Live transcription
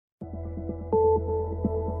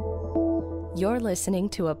You're listening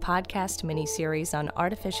to a podcast mini-series on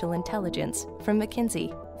artificial intelligence from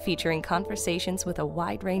McKinsey, featuring conversations with a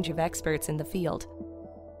wide range of experts in the field.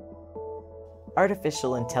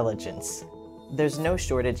 Artificial intelligence. There's no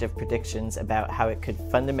shortage of predictions about how it could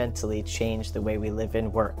fundamentally change the way we live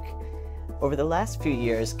and work. Over the last few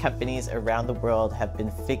years, companies around the world have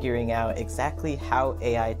been figuring out exactly how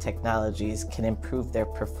AI technologies can improve their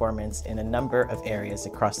performance in a number of areas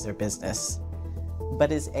across their business.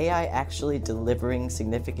 But is AI actually delivering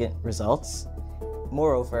significant results?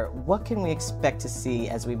 Moreover, what can we expect to see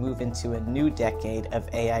as we move into a new decade of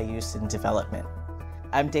AI use and development?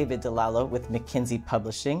 I'm David DeLallo with McKinsey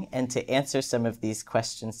Publishing, and to answer some of these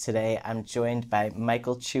questions today, I'm joined by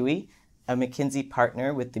Michael Chuey, a McKinsey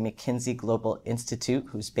partner with the McKinsey Global Institute,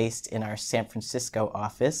 who's based in our San Francisco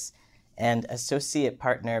office, and associate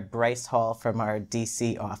partner Bryce Hall from our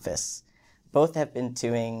DC office. Both have been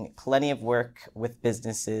doing plenty of work with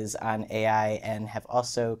businesses on AI and have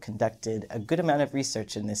also conducted a good amount of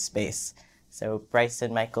research in this space. So Bryce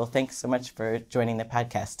and Michael, thanks so much for joining the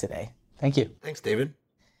podcast today. Thank you. Thanks, David.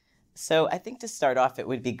 So I think to start off, it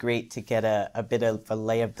would be great to get a bit of a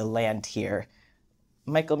lay of the land here.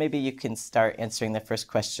 Michael, maybe you can start answering the first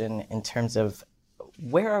question in terms of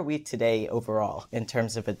where are we today overall in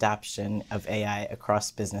terms of adoption of AI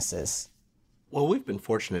across businesses? Well, we've been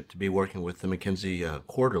fortunate to be working with the McKinsey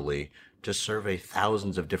Quarterly to survey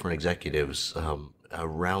thousands of different executives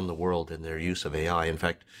around the world in their use of AI. In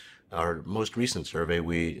fact, our most recent survey,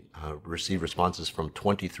 we received responses from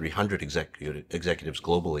 2,300 executives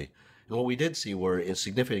globally. And what we did see were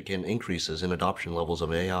significant increases in adoption levels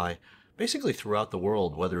of AI, basically throughout the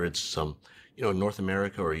world, whether it's North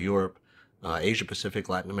America or Europe, Asia Pacific,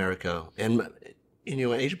 Latin America, and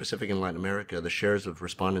Asia Pacific and Latin America, the shares of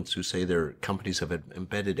respondents who say their companies have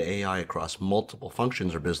embedded AI across multiple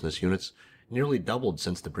functions or business units nearly doubled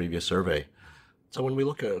since the previous survey. So when we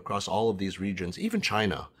look across all of these regions, even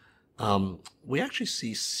China, we actually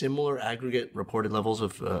see similar aggregate reported levels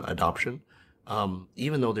of adoption,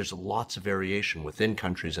 even though there's lots of variation within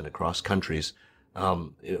countries and across countries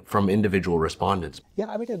from individual respondents. Yeah,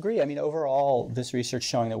 I would agree. Overall, this research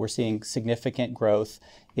showing that we're seeing significant growth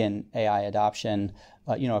in AI adoption,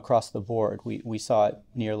 across the board. We saw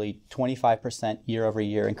nearly 25%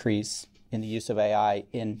 year-over-year increase in the use of AI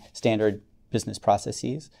in standard business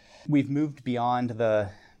processes. We've moved beyond the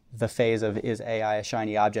phase of is AI a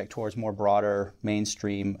shiny object towards more broader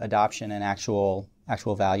mainstream adoption and actual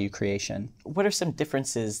value creation. What are some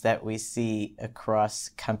differences that we see across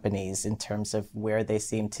companies in terms of where they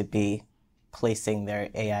seem to be placing their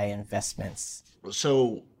AI investments?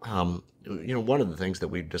 So, one of the things that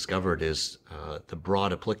we've discovered is the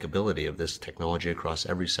broad applicability of this technology across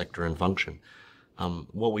every sector and function.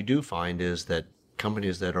 What we do find is that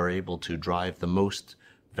companies that are able to drive the most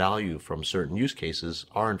value from certain use cases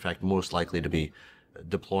are in fact most likely to be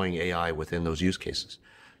deploying AI within those use cases.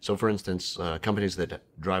 So for instance, companies that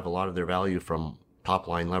drive a lot of their value from top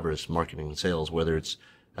line levers, marketing and sales, whether it's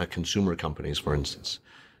consumer companies, for instance,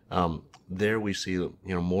 there we see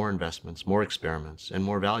more investments, more experiments, and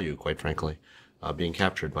more value, quite frankly, being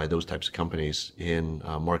captured by those types of companies in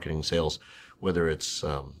marketing and sales, whether it's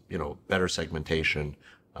better segmentation,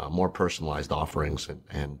 more personalized offerings,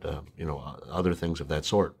 and other things of that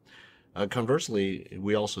sort. Conversely,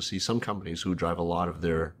 we also see some companies who drive a lot of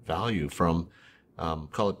their value from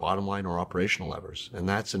call it bottom line or operational levers. And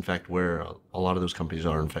that's in fact where a lot of those companies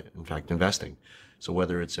are in fact investing. So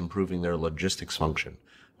whether it's improving their logistics function,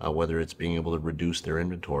 whether it's being able to reduce their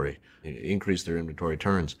inventory, increase their inventory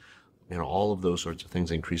turns, all of those sorts of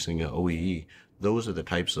things, increasing OEE, those are the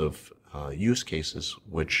types of use cases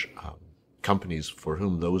which companies for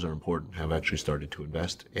whom those are important have actually started to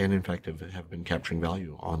invest and in fact have been capturing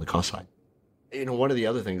value on the cost side. One of the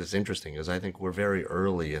other things that's interesting is I think we're very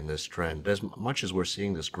early in this trend. As much as we're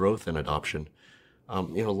seeing this growth in adoption,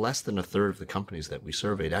 less than a third of the companies that we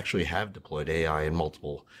surveyed actually have deployed AI in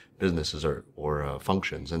multiple businesses or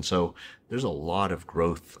functions. And so there's a lot of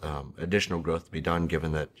growth, additional growth to be done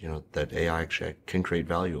given that, that AI actually can create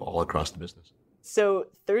value all across the business. So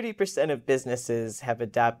 30% of businesses have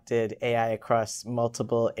adopted AI across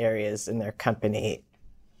multiple areas in their company.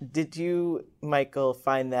 Did you, Michael,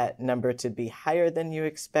 find that number to be higher than you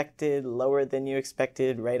expected, lower than you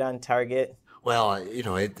expected, right on target? Well,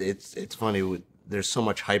 it's funny. There's so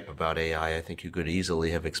much hype about AI. I think you could easily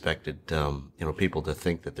have expected, people to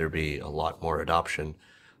think that there'd be a lot more adoption.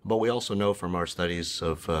 But we also know from our studies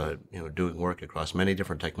of, doing work across many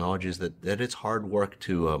different technologies that it's hard work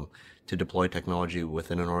to deploy technology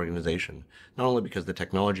within an organization. Not only because the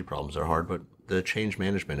technology problems are hard, but the change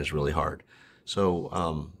management is really hard.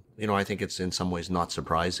 So, I think it's in some ways not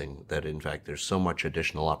surprising that, in fact, there's so much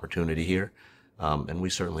additional opportunity here. And we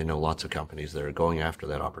certainly know lots of companies that are going after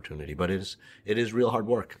that opportunity. But it is real hard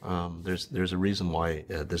work. There's a reason why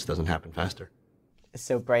this doesn't happen faster.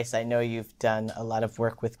 So, Bryce, I know you've done a lot of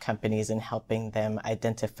work with companies in helping them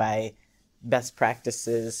identify best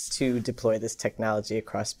practices to deploy this technology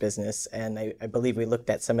across business. And I believe we looked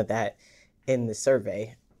at some of that in the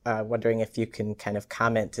survey. Wondering if you can kind of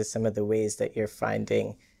comment to some of the ways that you're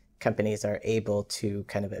finding companies are able to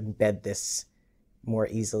kind of embed this more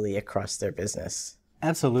easily across their business.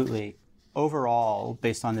 Absolutely. Overall,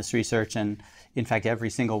 based on this research, and in fact,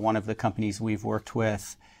 every single one of the companies we've worked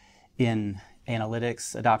with in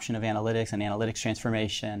analytics, adoption of analytics and analytics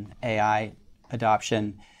transformation, AI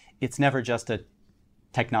adoption, it's never just a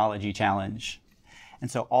technology challenge.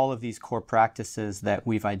 And so all of these core practices that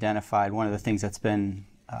we've identified, one of the things that's been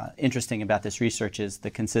interesting about this research is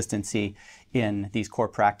the consistency in these core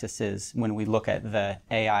practices. When we look at the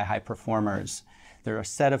AI high performers, there are a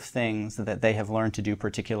set of things that they have learned to do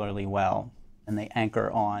particularly well, and they anchor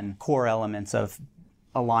on core elements of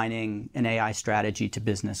aligning an AI strategy to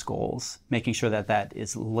business goals, making sure that that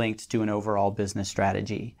is linked to an overall business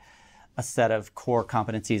strategy, a set of core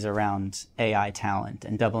competencies around AI talent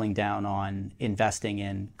and doubling down on investing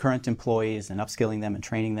in current employees and upskilling them and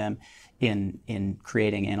training them in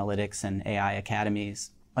creating analytics and AI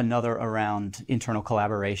academies. Another around internal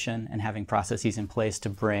collaboration and having processes in place to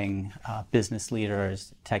bring business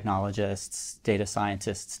leaders, technologists, data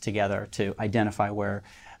scientists together to identify where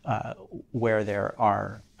there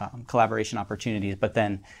are collaboration opportunities, but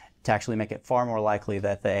then to actually make it far more likely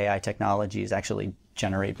that the AI technologies actually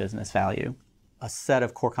generate business value. A set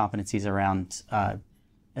of core competencies around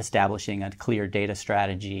establishing a clear data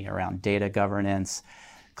strategy, around data governance,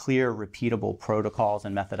 clear, repeatable protocols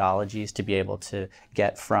and methodologies to be able to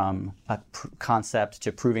get from a concept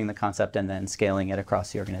to proving the concept and then scaling it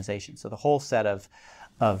across the organization. So the whole set of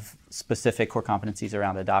specific core competencies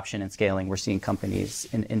around adoption and scaling, we're seeing companies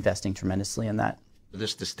investing tremendously in that.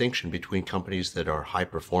 This distinction between companies that are high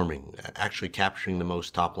performing, actually capturing the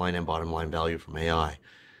most top line and bottom line value from AI,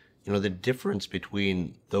 the difference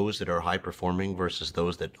between those that are high performing versus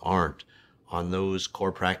those that aren't on those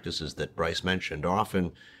core practices that Bryce mentioned are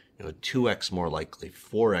often 2x more likely,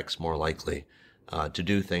 4x more likely to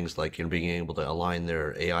do things like being able to align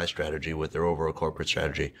their AI strategy with their overall corporate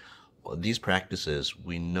strategy. Well, these practices,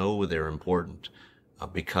 we know they're important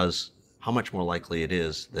because how much more likely it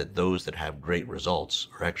is that those that have great results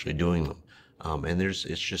are actually doing them. And it's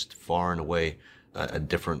just far and away a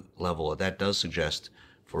different level. That does suggest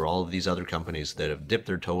for all of these other companies that have dipped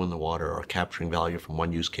their toe in the water or are capturing value from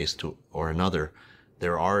one use case to or another,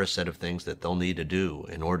 there are a set of things that they'll need to do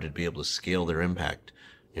in order to be able to scale their impact,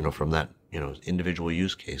 from that, individual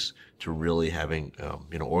use case to really having,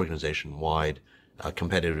 organization-wide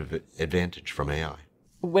competitive advantage from AI.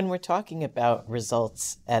 When we're talking about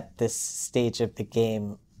results at this stage of the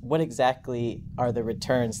game, what exactly are the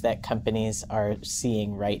returns that companies are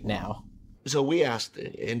seeing right now? So we asked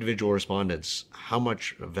individual respondents how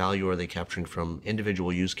much value are they capturing from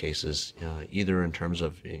individual use cases, either in terms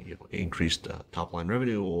of increased top-line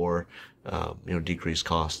revenue or decreased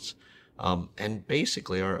costs. And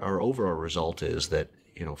basically, our overall result is that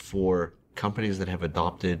for companies that have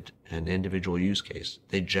adopted an individual use case,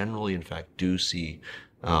 they generally, in fact, do see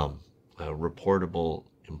reportable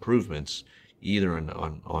improvements either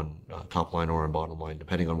on top line or on bottom line,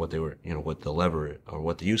 depending on what they were, what the lever or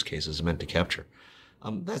what the use case is meant to capture.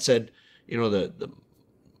 That said, the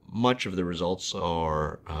much of the results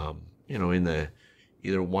are, in the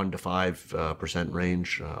either 1 to 5%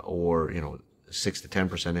 range, or 6 to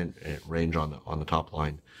 10% range on the top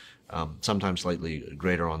line, sometimes slightly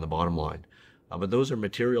greater on the bottom line. But those are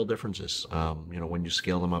material differences, when you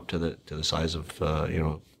scale them up to the size of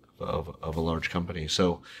a large company.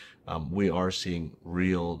 So we are seeing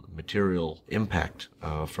real material impact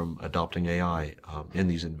from adopting AI in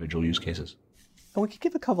these individual use cases. And we could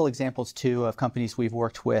give a couple examples, too, of companies we've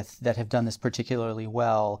worked with that have done this particularly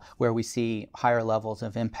well, where we see higher levels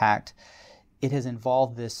of impact. It has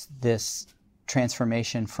involved this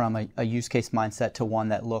transformation from a use case mindset to one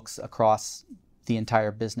that looks across the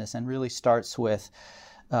entire business and really starts with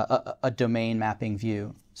a domain mapping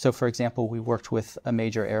view. So, for example, we worked with a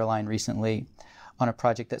major airline recently on a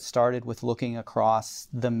project that started with looking across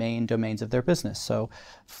the main domains of their business. So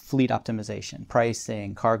fleet optimization,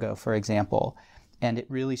 pricing, cargo, for example. And it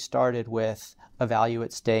really started with a value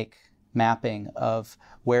at stake mapping of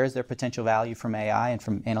where is there potential value from AI and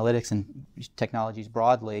from analytics and technologies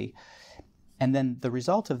broadly. And then the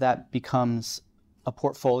result of that becomes a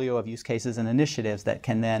portfolio of use cases and initiatives that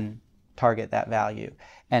can then target that value.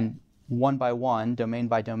 And one by one, domain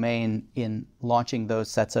by domain, in launching those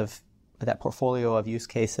sets of that portfolio of use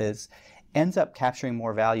cases, ends up capturing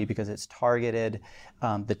more value because it's targeted,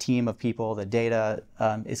 the team of people, the data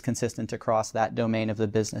is consistent across that domain of the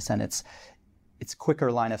business, and it's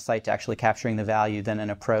quicker line of sight to actually capturing the value than an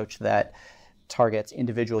approach that targets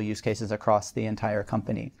individual use cases across the entire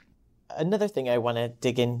company. Another thing I want to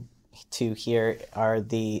dig into here are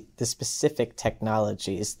the specific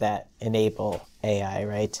technologies that enable AI,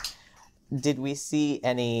 right? Did we see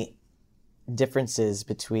any differences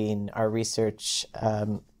between our research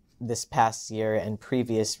this past year and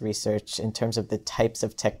previous research in terms of the types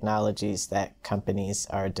of technologies that companies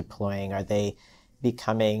are deploying? Are they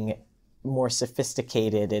becoming more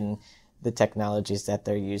sophisticated in the technologies that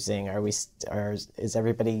they're using? Is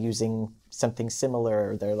everybody using something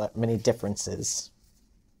similar? Are there many differences?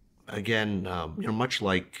 Again, much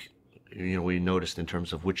like we noticed in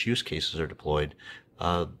terms of which use cases are deployed,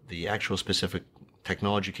 the actual specific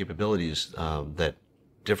technology capabilities that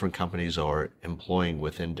different companies are employing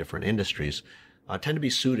within different industries tend to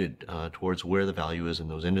be suited towards where the value is in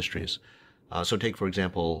those industries. So take, for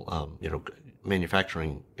example,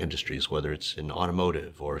 manufacturing industries, whether it's in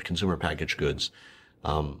automotive or consumer packaged goods,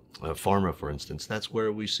 pharma, for instance. That's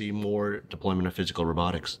where we see more deployment of physical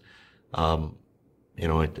robotics.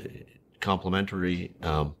 Complementary,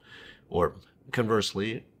 or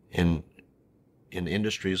conversely, in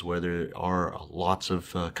industries where there are lots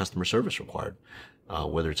of customer service required,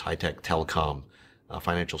 whether it's high-tech, telecom,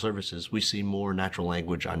 financial services, we see more natural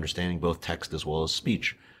language understanding, both text as well as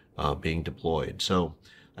speech, being deployed. So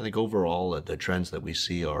I think overall the trends that we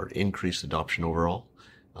see are increased adoption overall,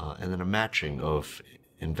 and then a matching of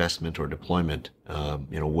investment or deployment,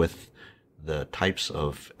 with the types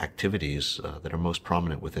of activities that are most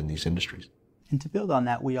prominent within these industries. And to build on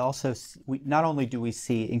that, we not only do we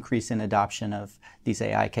see increase in adoption of these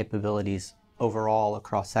AI capabilities overall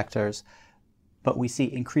across sectors, but we see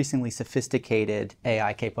increasingly sophisticated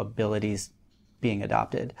AI capabilities being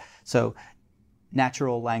adopted. So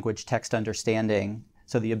natural language text understanding,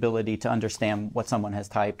 so the ability to understand what someone has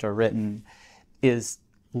typed or written, is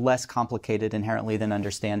less complicated inherently than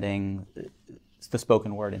understanding the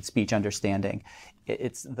spoken word and speech understanding.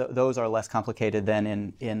 Those are less complicated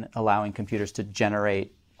than in allowing computers to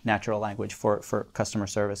generate natural language for customer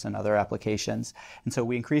service and other applications. And so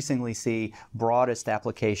we increasingly see broadest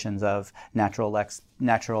applications of natural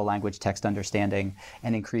language text understanding,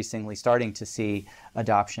 and increasingly starting to see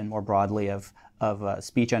adoption more broadly of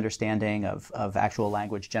speech understanding, of actual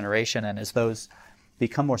language generation. And as those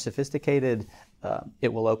become more sophisticated,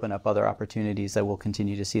 it will open up other opportunities that we'll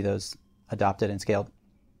continue to see those adopted and scaled.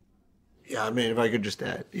 Yeah, I mean, if I could just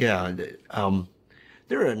add, there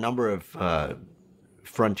are a number of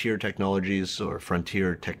frontier technologies or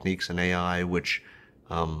frontier techniques in AI which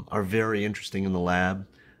are very interesting in the lab,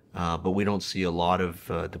 but we don't see a lot of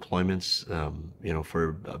deployments,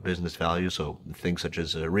 for business value. So things such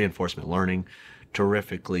as reinforcement learning,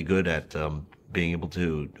 terrifically good at being able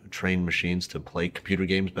to train machines to play computer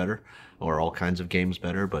games better, or all kinds of games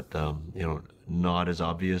better, but not as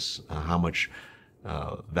obvious how much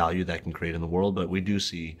value that can create in the world. But we do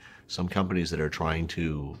see some companies that are trying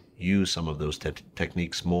to use some of those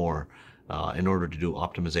techniques more in order to do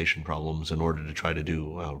optimization problems, in order to try to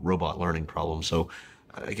do robot learning problems. So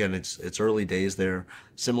again, it's early days there.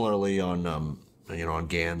 Similarly on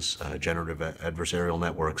GANs, generative adversarial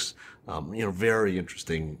networks, very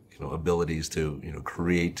interesting abilities to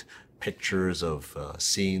create pictures of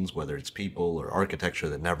scenes, whether it's people or architecture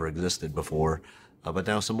that never existed before. But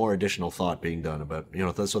now some more additional thought being done about,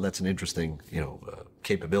 so that's an interesting,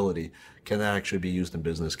 capability. Can that actually be used in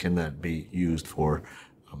business? Can that be used for,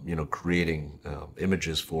 creating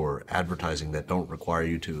images for advertising that don't require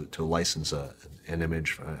you to license an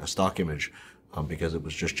image, a stock image, because it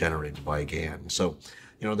was just generated by a GAN. So,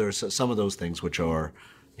 there's some of those things which are,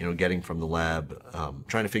 getting from the lab,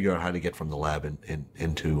 trying to figure out how to get from the lab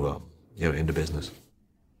into business.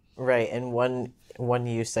 Right, and one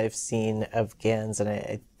use I've seen of GANs, and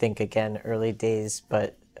I think, again, early days,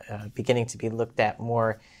 but beginning to be looked at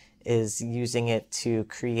more, is using it to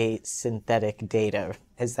create synthetic data.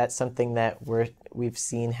 Is that something that we've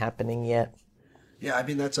seen happening yet? Yeah, I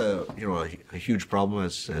mean, that's a huge problem,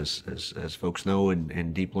 as folks know,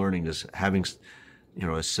 in deep learning, is having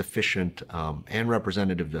a sufficient and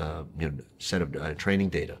representative set of training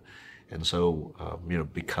data. And so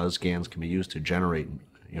because GANs can be used to generate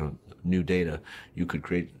new data, you could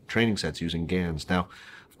create training sets using GANs. Now,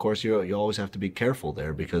 of course, you always have to be careful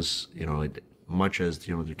there, because much as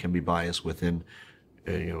there can be bias within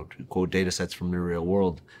quote data sets from the real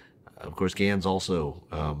world, Of course, GANs also,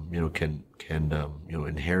 can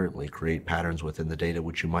inherently create patterns within the data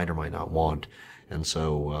which you might or might not want, and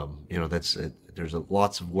so that's it. There's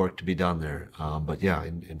lots of work to be done there. But yeah,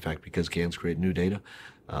 in fact, because GANs create new data,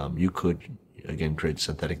 you could again create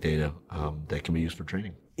synthetic data that can be used for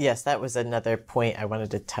training. Yes, that was another point I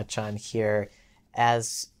wanted to touch on here.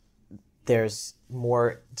 As there's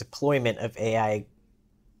more deployment of AI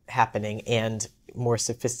happening and more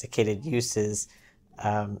sophisticated uses,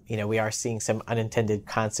 we are seeing some unintended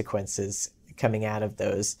consequences coming out of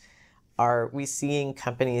those. Are we seeing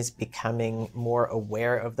companies becoming more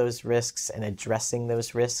aware of those risks and addressing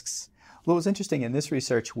those risks? Well, it was interesting. In this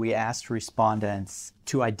research, we asked respondents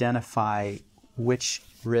to identify which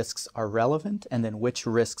risks are relevant and then which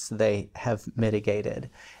risks they have mitigated.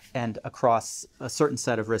 And across a certain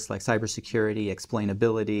set of risks like cybersecurity,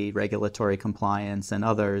 explainability, regulatory compliance, and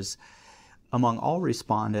others, among all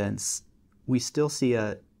respondents, we still see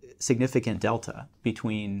a significant delta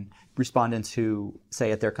between respondents who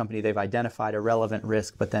say at their company they've identified a relevant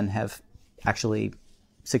risk but then have actually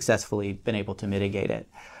successfully been able to mitigate it.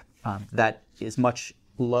 That is much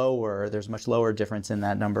lower. There's much lower difference in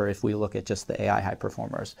that number if we look at just the AI high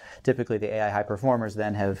performers. Typically, the AI high performers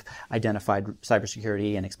then have identified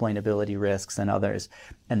cybersecurity and explainability risks and others,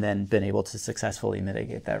 and then been able to successfully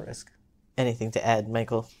mitigate that risk. Anything to add,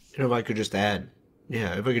 Michael? If I could just add,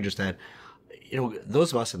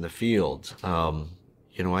 those of us in the field,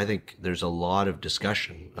 I think there's a lot of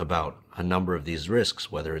discussion about a number of these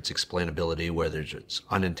risks, whether it's explainability, whether it's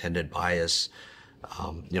unintended bias,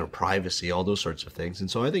 privacy, all those sorts of things. And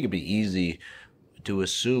so I think it'd be easy to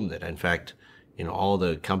assume that, in fact, all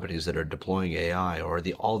the companies that are deploying AI or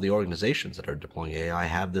all the organizations that are deploying AI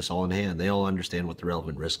have this all in hand. They all understand what the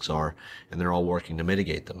relevant risks are, and they're all working to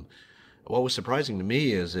mitigate them. What was surprising to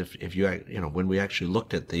me is if you when we actually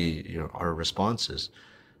looked at our responses,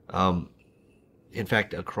 in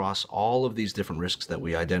fact, across all of these different risks that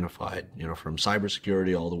we identified, from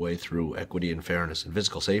cybersecurity all the way through equity and fairness and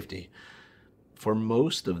physical safety, for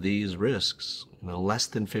most of these risks, less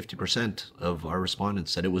than 50% of our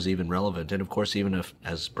respondents said it was even relevant. And of course, even if,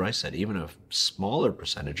 as Bryce said, even a smaller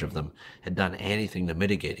percentage of them had done anything to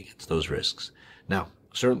mitigate against those risks. Now,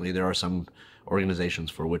 certainly there are some organizations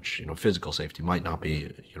for which, physical safety might not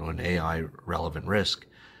be, an AI relevant risk.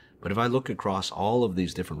 But if I look across all of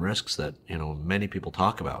these different risks that, many people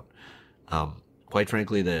talk about, quite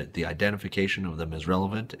frankly, the identification of them is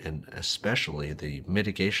relevant, and especially the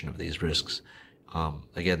mitigation of these risks.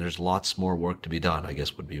 Again, there's lots more work to be done, I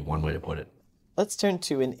guess would be one way to put it. Let's turn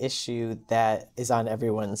to an issue that is on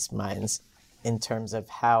everyone's minds in terms of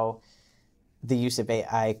how the use of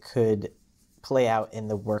AI could play out in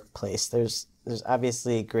the workplace. There's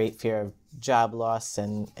obviously great fear of job loss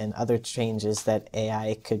and other changes that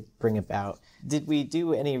AI could bring about. Did we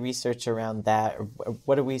do any research around that? Or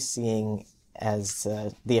what are we seeing as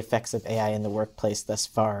the effects of AI in the workplace thus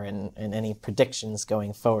far, and any predictions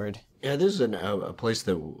going forward? Yeah, this is a place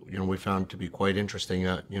that we found to be quite interesting.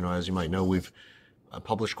 As you might know, we've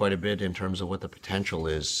published quite a bit in terms of what the potential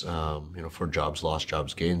is, for jobs lost,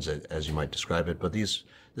 jobs gains, as you might describe it. But this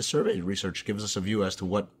survey research gives us a view as to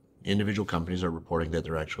what individual companies are reporting that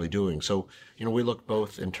they're actually doing. So, we look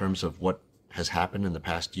both in terms of what has happened in the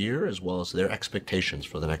past year as well as their expectations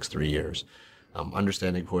for the next 3 years.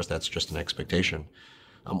 Understanding, of course, that's just an expectation.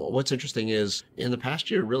 What's interesting is in the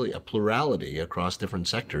past year, really a plurality across different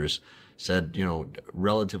sectors said,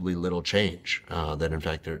 relatively little change, that in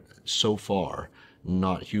fact there so far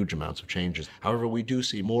not huge amounts of changes. However, we do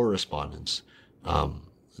see more respondents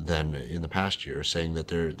than in the past year saying that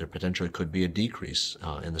there potentially could be a decrease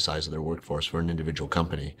in the size of their workforce for an individual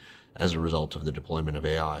company as a result of the deployment of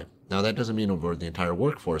AI. Now, that doesn't mean over the entire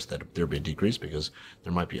workforce that there'll be a decrease, because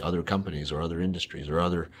there might be other companies or other industries or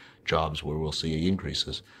other jobs where we'll see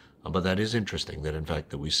increases. But that is interesting that, in fact,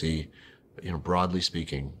 that we see, broadly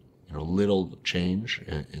speaking, little change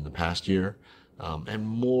in the past year, and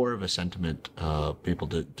more of a sentiment, people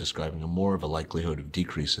describing more of a likelihood of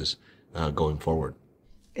decreases going forward.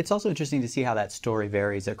 It's also interesting to see how that story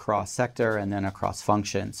varies across sector and then across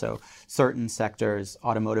function. So certain sectors,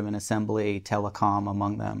 automotive and assembly, telecom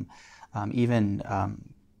among them, even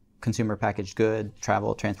consumer packaged good,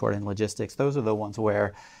 travel, transport, and logistics, those are the ones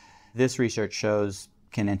where this research shows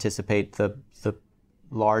can anticipate the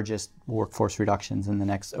largest workforce reductions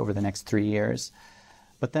over the next 3 years.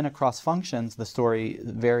 But then across functions, the story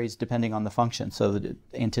varies depending on the function. So the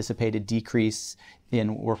anticipated decrease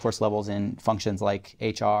in workforce levels in functions like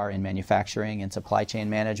HR and manufacturing and supply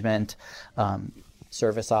chain management,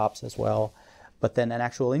 service ops as well. But then an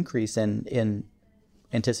actual increase in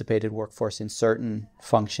anticipated workforce in certain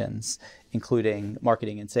functions, including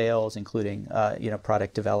marketing and sales, including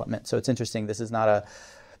product development. So it's interesting. This is not a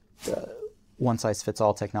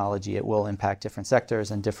one-size-fits-all technology. It will impact different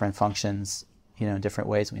sectors and different functions, in different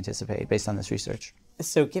ways we anticipate based on this research.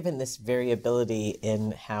 So given this variability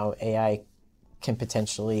in how AI can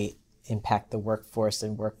potentially impact the workforce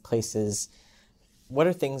and workplaces, what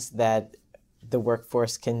are things that the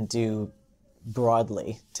workforce can do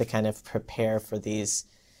broadly to kind of prepare for these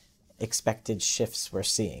expected shifts we're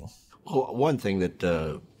seeing? Well, one thing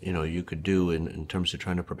that you could do in terms of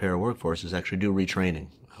trying to prepare a workforce is actually do retraining.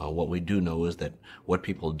 What we do know is that what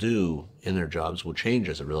people do in their jobs will change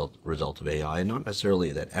as a result of AI, and not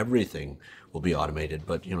necessarily that everything will be automated,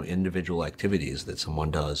 but individual activities that someone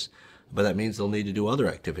does. But that means they'll need to do other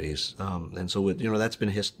activities, and so that's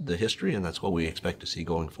been the history, and that's what we expect to see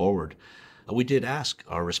going forward. We did ask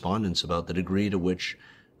our respondents about the degree to which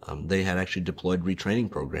they had actually deployed retraining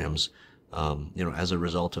programs, as a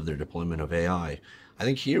result of their deployment of AI. I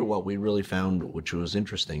think here what we really found, which was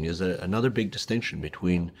interesting, is another big distinction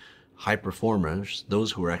between high performers,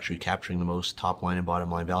 those who are actually capturing the most top line and bottom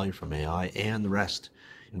line value from AI, and the rest.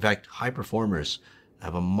 In fact, high performers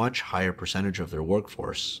have a much higher percentage of their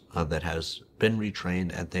workforce that has been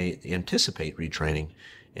retrained, and they anticipate retraining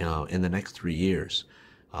in the next 3 years.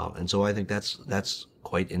 And so I think that's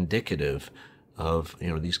quite indicative of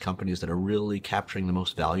these companies that are really capturing the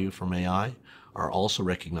most value from AI are also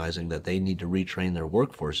recognizing that they need to retrain their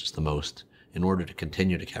workforces the most in order to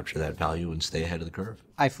continue to capture that value and stay ahead of the curve.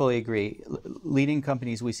 I fully agree. Leading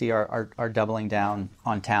companies we see are doubling down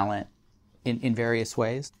on talent in various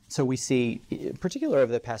ways. So we see, particularly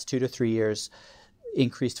over the past 2 to 3 years,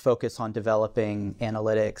 increased focus on developing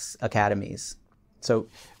analytics academies. So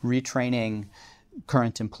retraining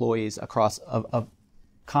current employees across a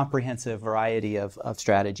comprehensive variety of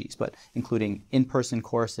strategies, but including in-person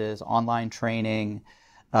courses, online training,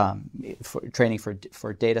 training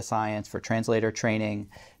for data science, for translator training,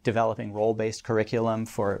 developing role-based curriculum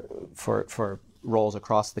for roles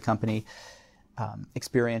across the company,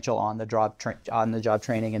 experiential on-the-job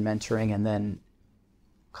training and mentoring, and then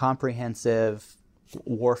comprehensive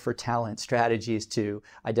war for talent strategies to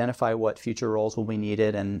identify what future roles will be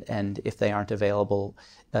needed, and if they aren't available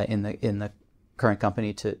in the current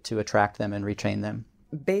company, to attract them and retrain them.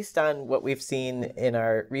 Based on what we've seen in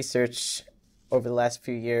our research over the last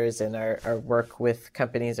few years and our work with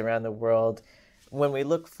companies around the world, when we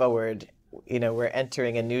look forward, we're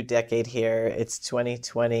entering a new decade here. It's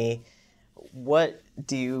 2020. What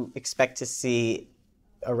do you expect to see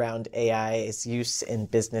around AI's use in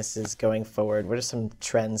businesses going forward? What are some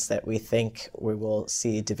trends that we think we will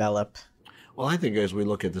see develop? Well, I think as we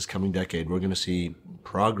look at this coming decade, we're going to see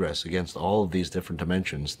progress against all of these different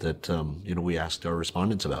dimensions that we asked our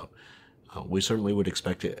respondents about. We certainly would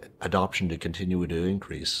expect adoption to continue to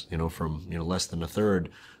increase, from less than a third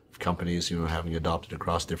of companies having adopted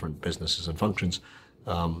across different businesses and functions,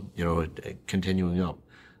 continuing up.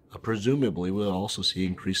 Presumably, we'll also see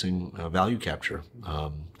increasing value capture.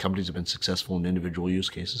 Companies have been successful in individual use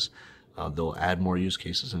cases. They'll add more use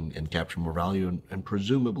cases and capture more value, and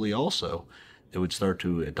presumably also they would start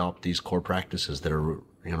to adopt these core practices that are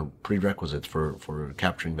prerequisites for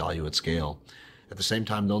capturing value at scale. At the same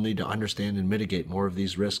time, they'll need to understand and mitigate more of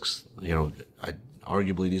these risks.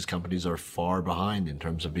 Arguably these companies are far behind in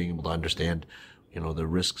terms of being able to understand the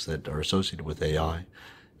risks that are associated with AI.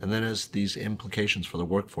 And then as these implications for the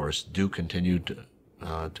workforce do continue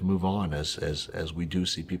to move on, as we do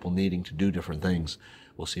see people needing to do different things,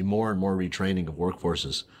 we'll see more and more retraining of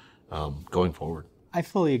workforces going forward. I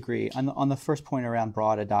fully agree. On the first point around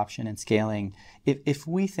broad adoption and scaling, if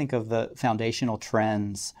we think of the foundational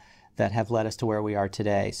trends that have led us to where we are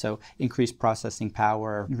today, so increased processing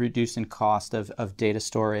power, reducing cost of data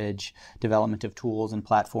storage, development of tools and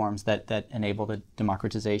platforms that enable the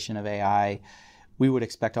democratization of AI, we would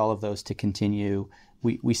expect all of those to continue.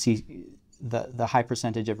 We see the high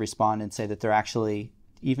percentage of respondents say that they're actually,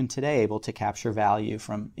 even today, able to capture value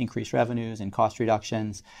from increased revenues and cost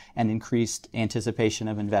reductions and increased anticipation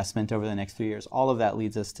of investment over the next 3 years. All of that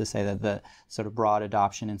leads us to say that the sort of broad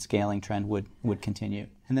adoption and scaling trend would continue.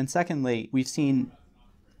 And then secondly, we've seen,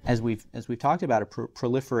 as we've talked about, a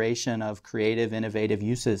proliferation of creative, innovative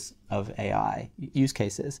uses of AI, use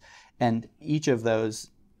cases. And each of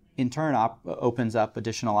those in turn opens up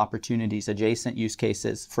additional opportunities, adjacent use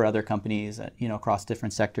cases for other companies, across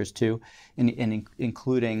different sectors too, and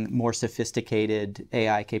including more sophisticated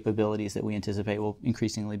AI capabilities that we anticipate will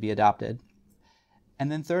increasingly be adopted.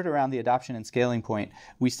 And then third, around the adoption and scaling point,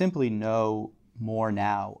 we simply know more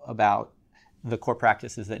now about the core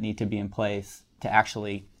practices that need to be in place to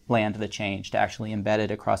actually land the change, to actually embed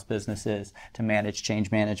it across businesses, to manage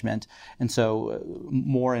change management. And so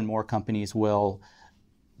more and more companies will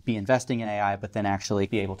be investing in AI, but then actually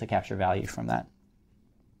be able to capture value from that.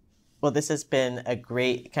 Well, this has been a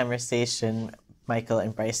great conversation, Michael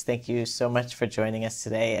and Bryce. Thank you so much for joining us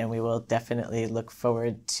today, and we will definitely look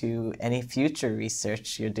forward to any future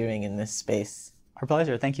research you're doing in this space. Our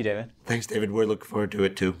pleasure. Thank you, David. Thanks, David. We're looking forward to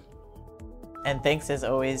it too. And thanks as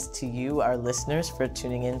always to you, our listeners, for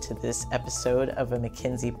tuning in to this episode of a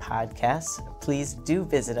McKinsey podcast. Please do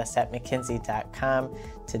visit us at mckinsey.com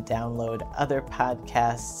to download other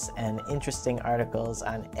podcasts and interesting articles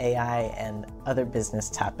on AI and other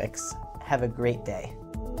business topics. Have a great day.